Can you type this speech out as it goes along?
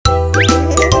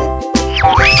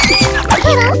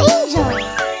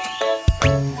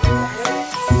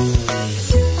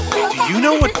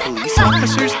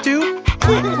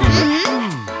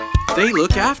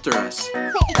look after us.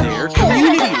 They're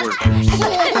community workers.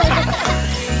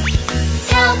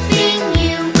 Helping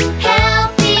you,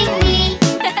 helping me,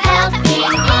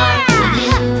 helping our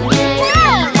community.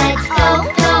 Let's go,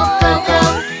 go, go, go,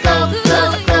 go, go,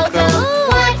 go, go.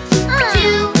 What do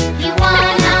you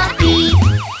wanna be?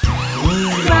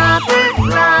 Robert,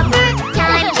 Robert,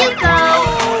 time to go.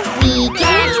 We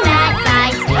catch bad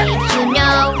guys, did you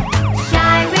know?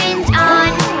 Sirens on,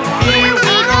 here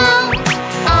we go.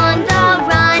 On the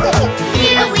run,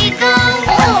 here we go.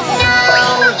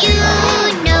 Now you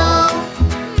know.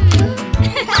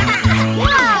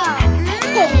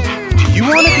 Do you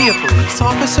want to be a police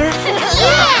officer?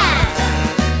 Yeah!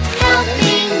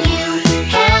 Helping you,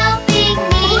 helping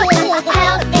me,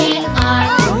 helping our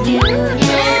community.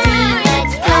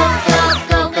 Let's go, go,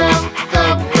 go, go, go,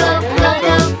 go, go,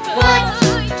 go. What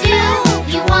do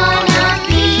you wanna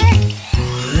be?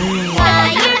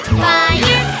 Fire,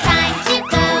 fire, time to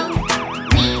go.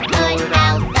 We put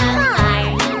out the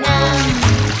fire, you know.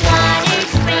 Water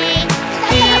spray,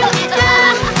 here we go.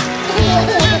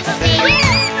 Music sing,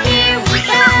 here we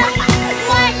go.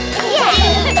 What do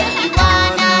you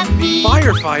wanna be?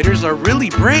 Firefighters are really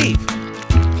brave.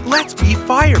 Let's be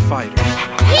firefighters.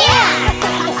 Yeah!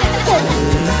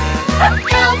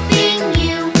 Helping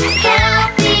you,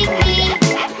 helping me,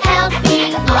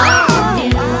 helping our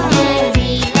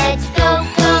community. Let's go,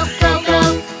 go, go, go,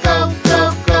 go, go,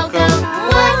 go, go.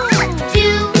 What do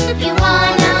you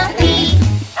wanna be?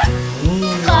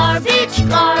 Garbage,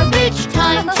 garbage,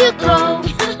 time to go.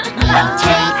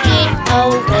 Take it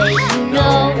away, you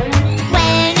know.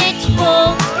 When it's full,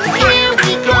 here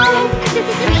we go.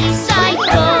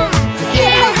 Recycle,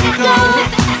 here we go.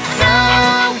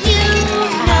 Now you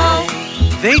know.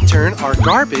 They turn our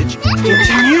garbage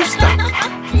into new stuff.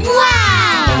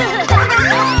 Wow!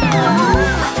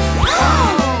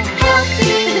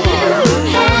 Helping you,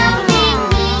 helping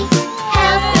me,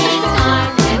 helping our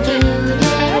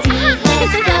community.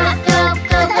 Let's go, go,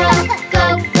 go, go, go,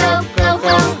 go, go,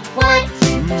 go. What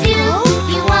do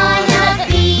you wanna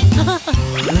be?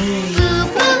 Boo,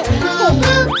 boo, boo,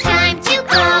 boo, time to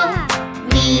go.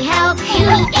 We help you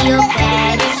feel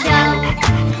better, so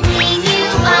clean you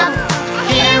up.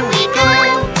 Here we go.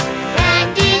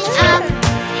 Bandage up.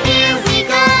 Here we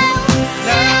go.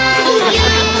 Now you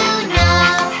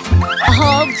know.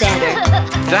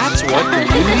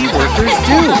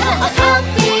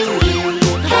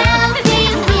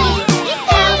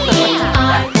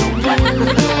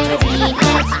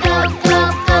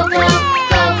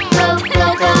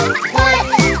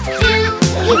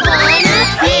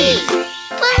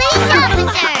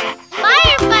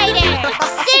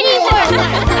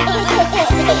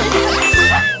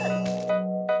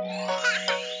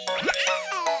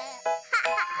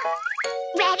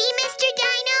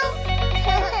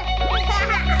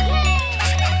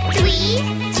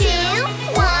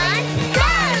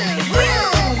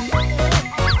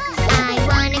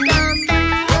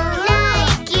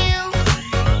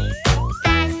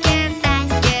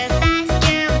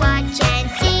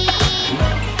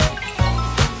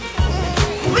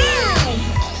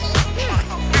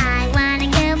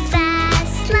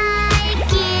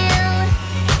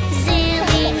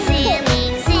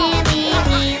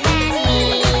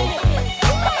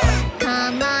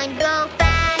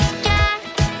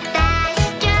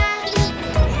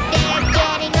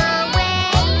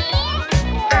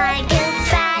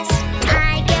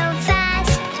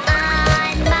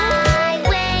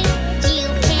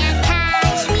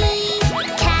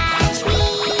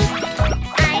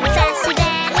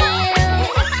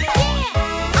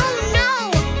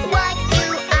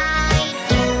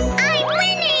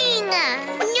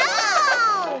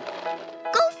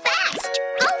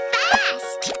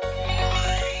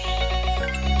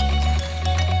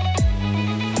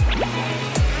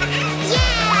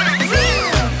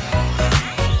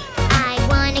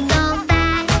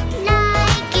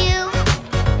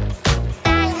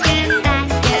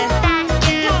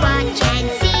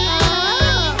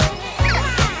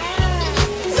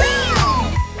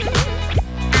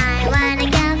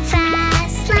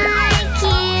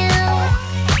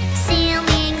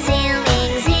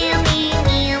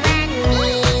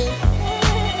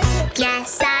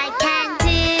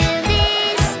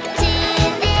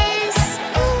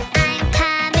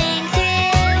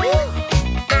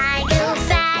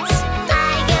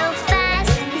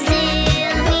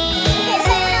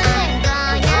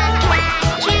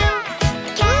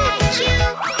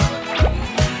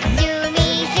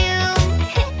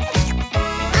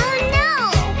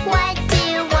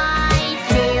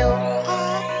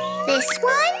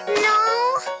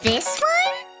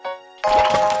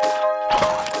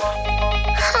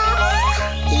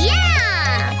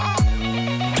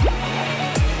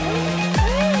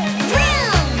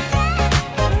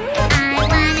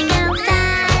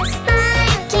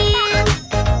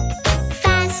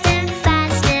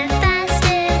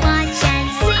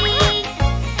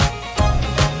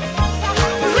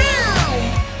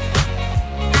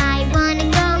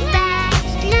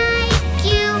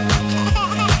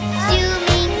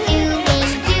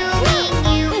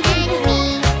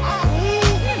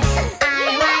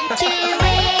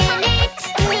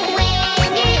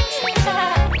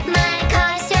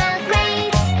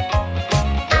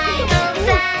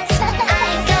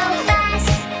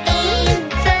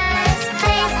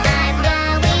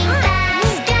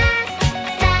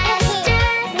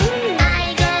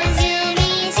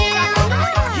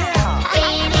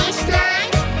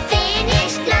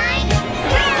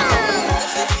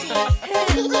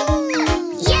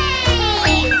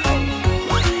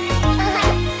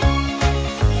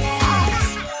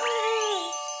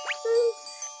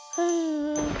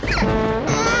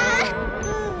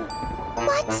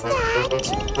 What's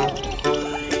that?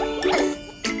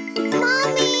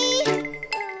 Mommy!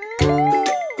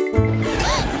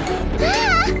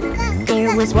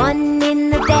 There was one in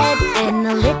the bed, and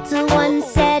the little one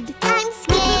said, I'm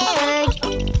scared,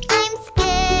 I'm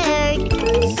scared.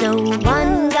 So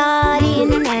one got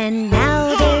in, and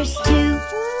now there's two.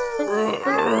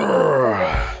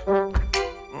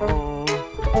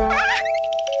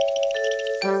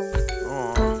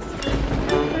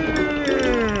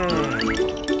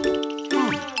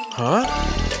 Huh?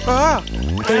 Ah!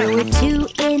 There were two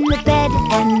in the bed,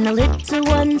 and the little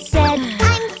one said,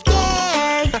 I'm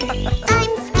scared,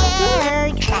 I'm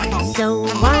scared. So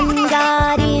one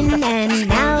got in, and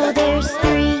now there's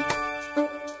three.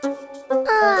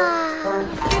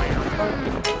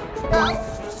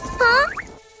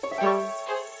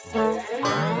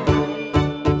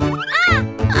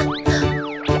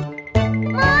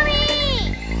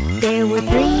 Mommy! There were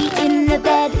three in the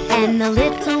bed, and the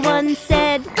little one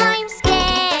said, I'm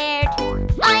scared,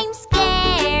 I'm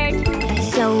scared.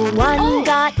 So one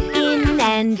got in,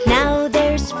 and now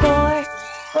there's four.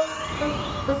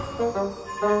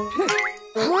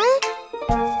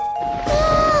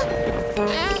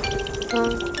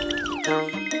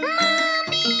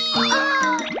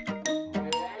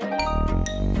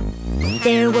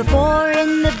 There were four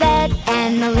in the bed,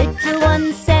 and the little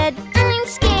one said, I'm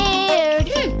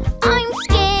scared, I'm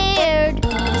scared.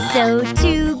 So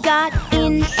two got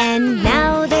in, and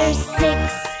now there's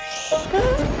six.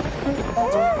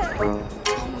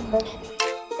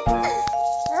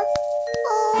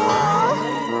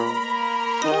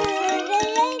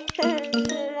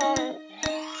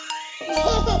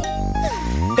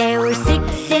 There were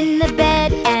six in the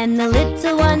bed, and the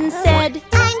little one said,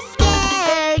 I'm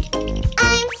scared,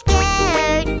 I'm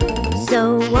scared.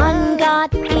 So one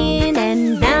got in,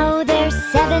 and now there's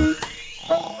seven.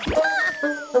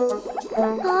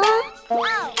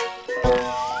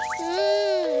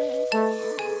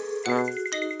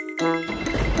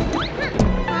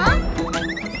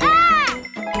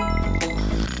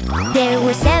 There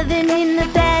were seven in the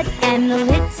bed, and the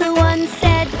little one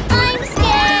said, I'm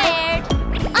scared,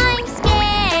 I'm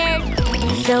scared.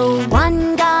 So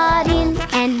one got in,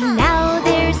 and now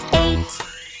there's eight.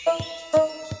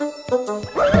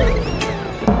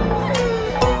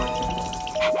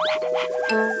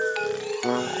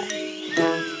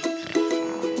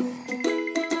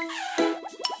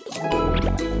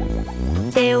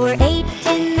 There were eight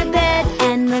in the bed,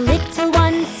 and the little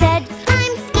one said,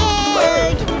 I'm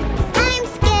scared, I'm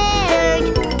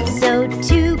scared. So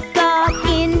two got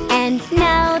in, and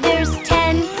now there's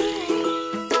 10.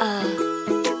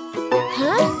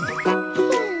 Huh?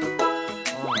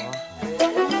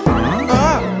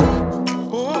 Ah!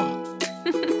 Oh!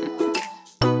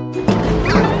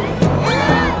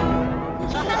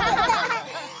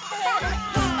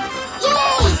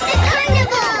 Yay! The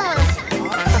carnival!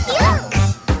 Look!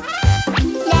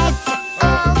 Let's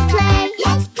all play.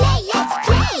 Let's play, let's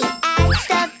play. At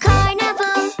the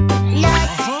carnival,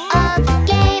 lots of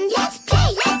games. Let's play,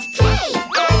 let's play.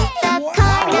 At the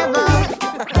carnival,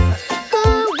 who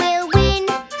will win?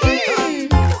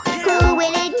 Who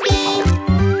will it be?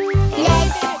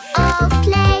 Let's all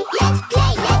play. Let's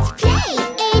play, let's play.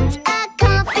 It's a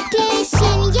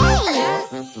competition, yay!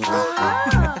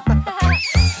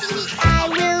 I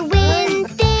will win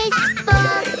this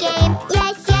ball game.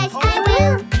 Yes, yes, I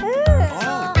will.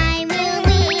 I will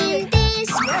win this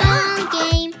ball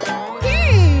game.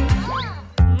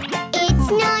 It's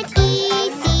not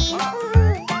easy.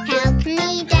 Help me,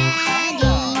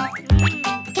 Daddy.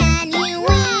 Can you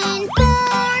win for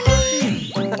me?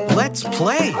 Let's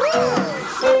play!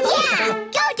 Yeah!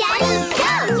 Go, Daddy!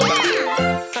 Go! Yeah!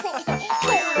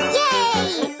 Yay!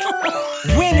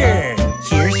 Winner!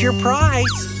 Here's your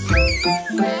prize!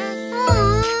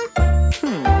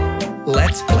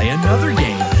 Let's play another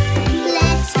game.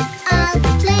 Let's all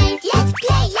play. Let's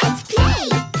play, let's play.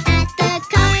 At the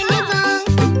carnival,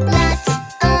 lots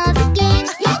of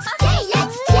games. Let's play,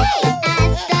 let's play.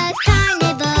 At the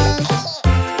carnival,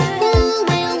 who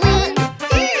will win?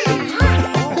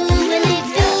 Who will it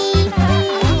be?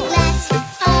 Let's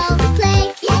all play.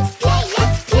 Let's play,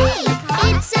 let's play.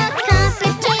 It's a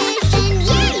competition,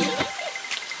 yay!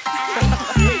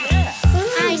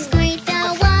 I squirt the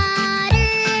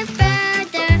water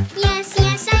further. Yes,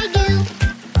 yes, I do.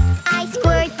 I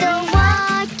squirt the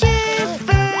water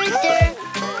further.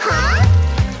 Huh?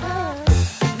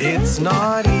 It's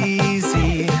not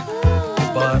easy,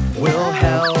 but we'll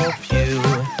help you.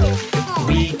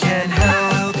 We can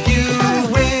help you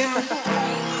win.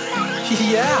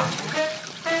 Yeah!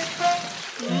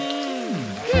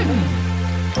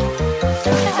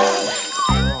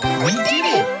 We did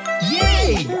it!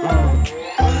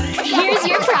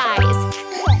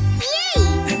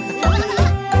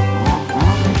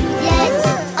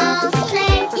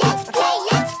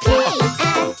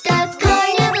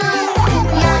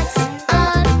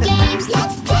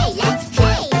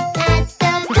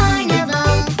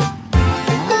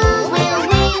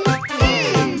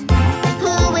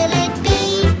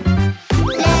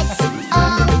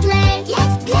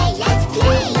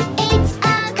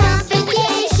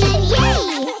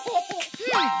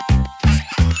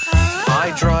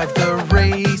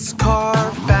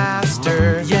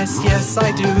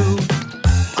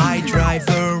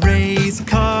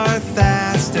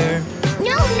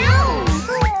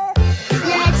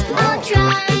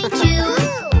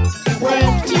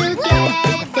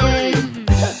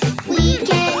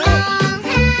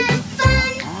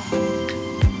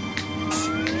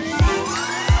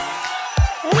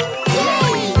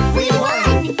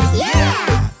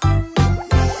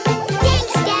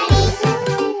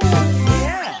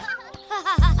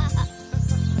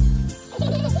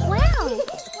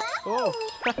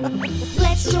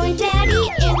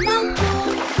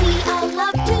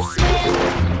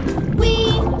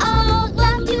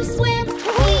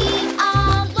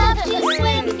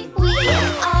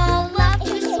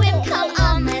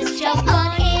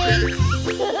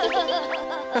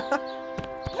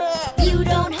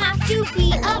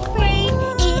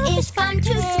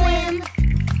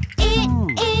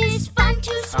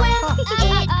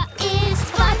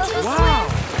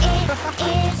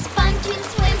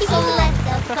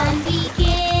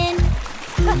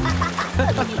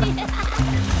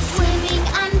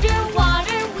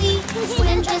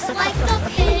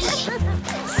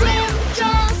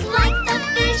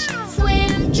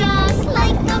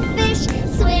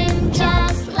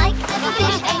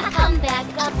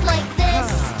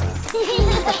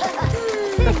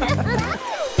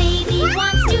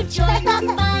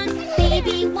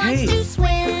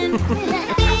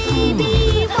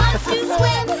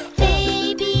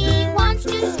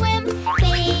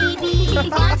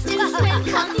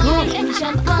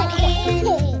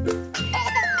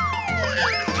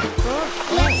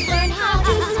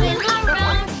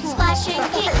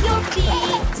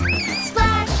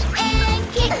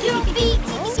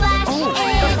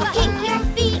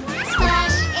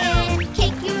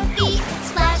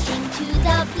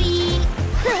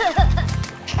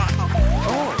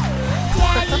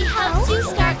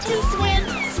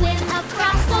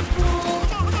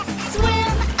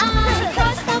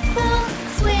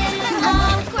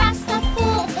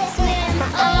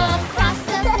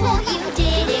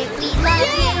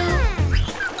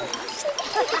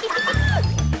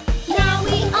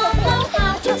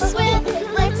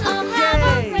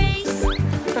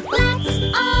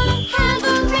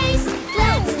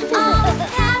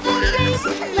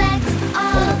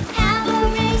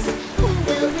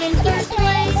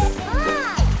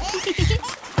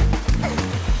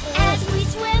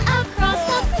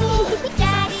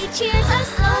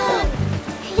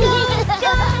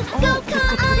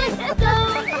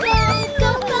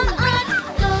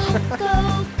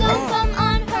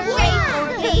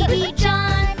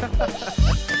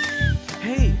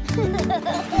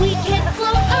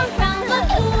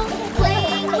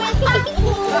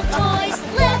 Boys,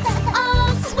 let's all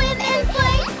swim and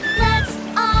play. Let's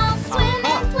all swim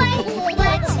and play.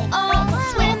 Let's all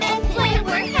swim and play.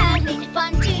 We're having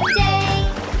fun today.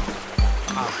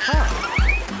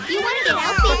 You want to get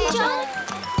out, Baby John?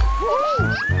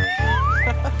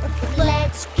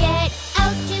 Let's get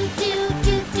out, do do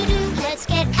do do do. Let's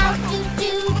get out, do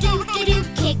do do do do.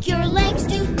 Kick your legs,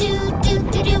 do do do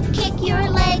do do. Kick your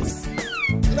legs.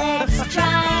 Let's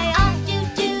try off, do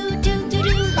do do do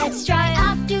do. Let's try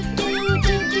off, do do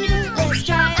do do do. Let's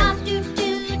try off, do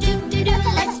do do do do.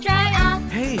 Let's try off.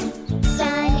 Hey,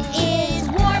 Sun is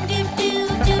warm, do do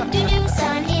do do do.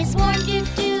 Sun is warm, do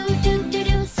do do do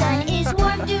do. Sun is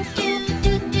warm, do do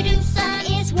do do do. Sun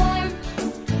is warm.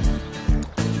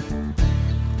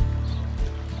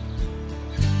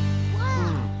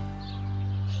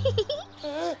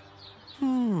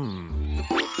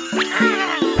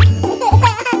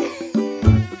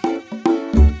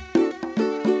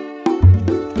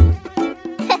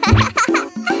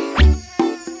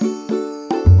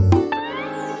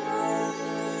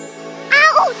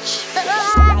 Ouch!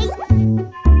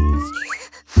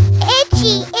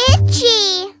 Itchy, itchy.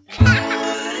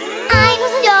 I'm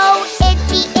so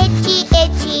itchy, itchy,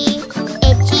 itchy.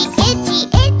 Itchy, itchy,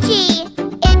 itchy.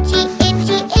 Itchy,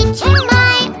 itchy, itchy,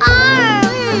 my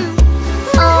arm.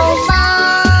 Oh,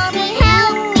 Mommy,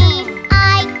 help me. I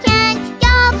can't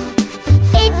stop.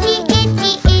 Itchy,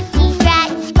 itchy, itchy.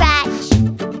 Scratch, scratch.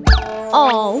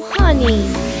 Oh, honey,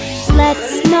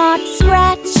 let's not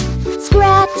scratch.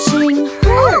 Scratching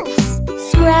hurts.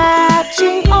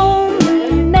 Scratching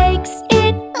only makes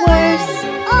it worse.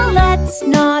 Let's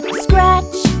not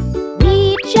scratch.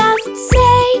 We just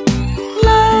say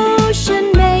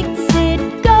lotion makes it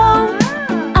go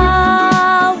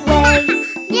away.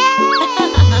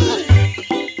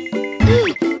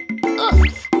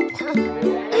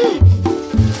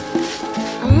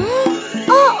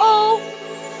 Uh-oh.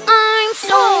 I'm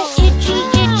so itchy,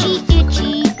 itchy,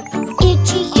 itchy.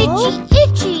 Itchy, itchy,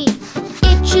 itchy.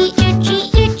 Itchy, itchy,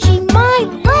 itchy, my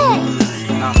legs.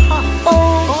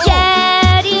 Oh,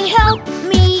 Daddy, help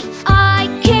me. I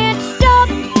can't stop.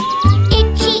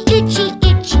 Itchy, itchy,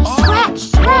 itchy. Scratch,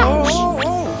 scratch.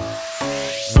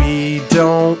 we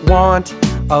don't want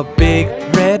a big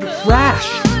red rash.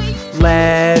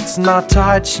 Let's not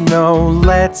touch, no,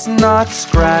 let's not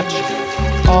scratch.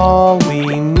 All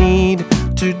we need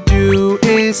to do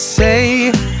is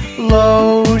say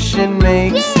lotion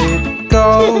makes it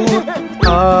go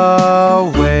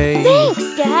away.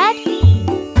 Thanks, Dad.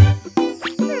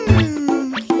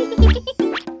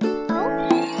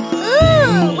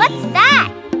 Ooh, what's that?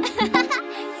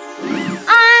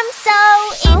 I'm so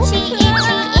itchy,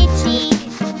 itchy, itchy.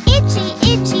 Itchy,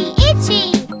 itchy, itchy.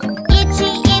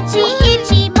 Itchy, itchy,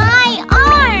 itchy, my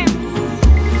arm.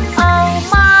 Oh,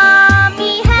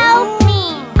 Mommy, help me.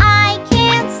 I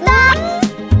can't stop.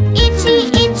 Itchy,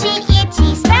 itchy, itchy.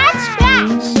 Scratch,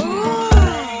 scratch.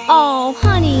 Oh,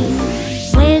 honey,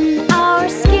 when our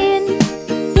skin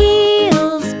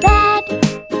feels bad,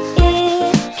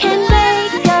 it can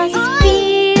make us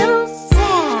feel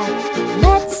sad.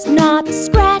 Let's not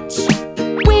scratch.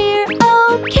 We're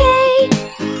okay.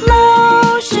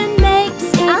 Lotion makes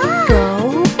it go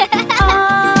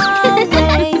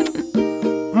away.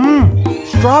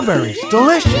 Strawberries,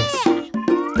 delicious.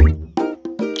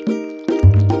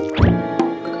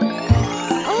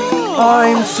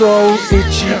 I'm so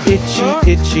itchy, itchy,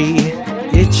 itchy.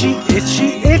 Itchy, itchy,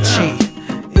 itchy.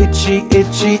 Itchy,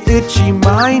 itchy, itchy,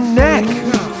 my neck.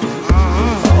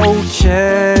 Oh,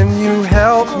 can you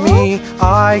help me?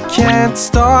 I can't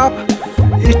stop.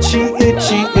 Itchy,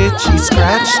 itchy, itchy.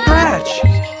 Scratch, scratch.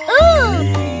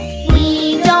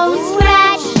 We don't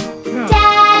scratch,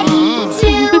 Daddy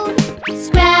too.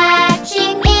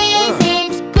 Scratching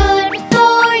isn't good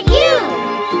for you.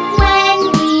 When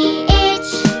we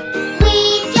itch, we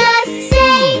just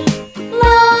say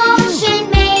lotion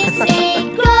makes it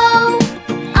go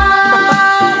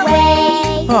away.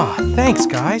 Oh, thanks,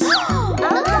 guys.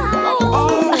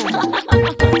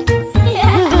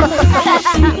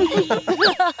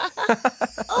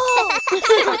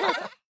 Oh.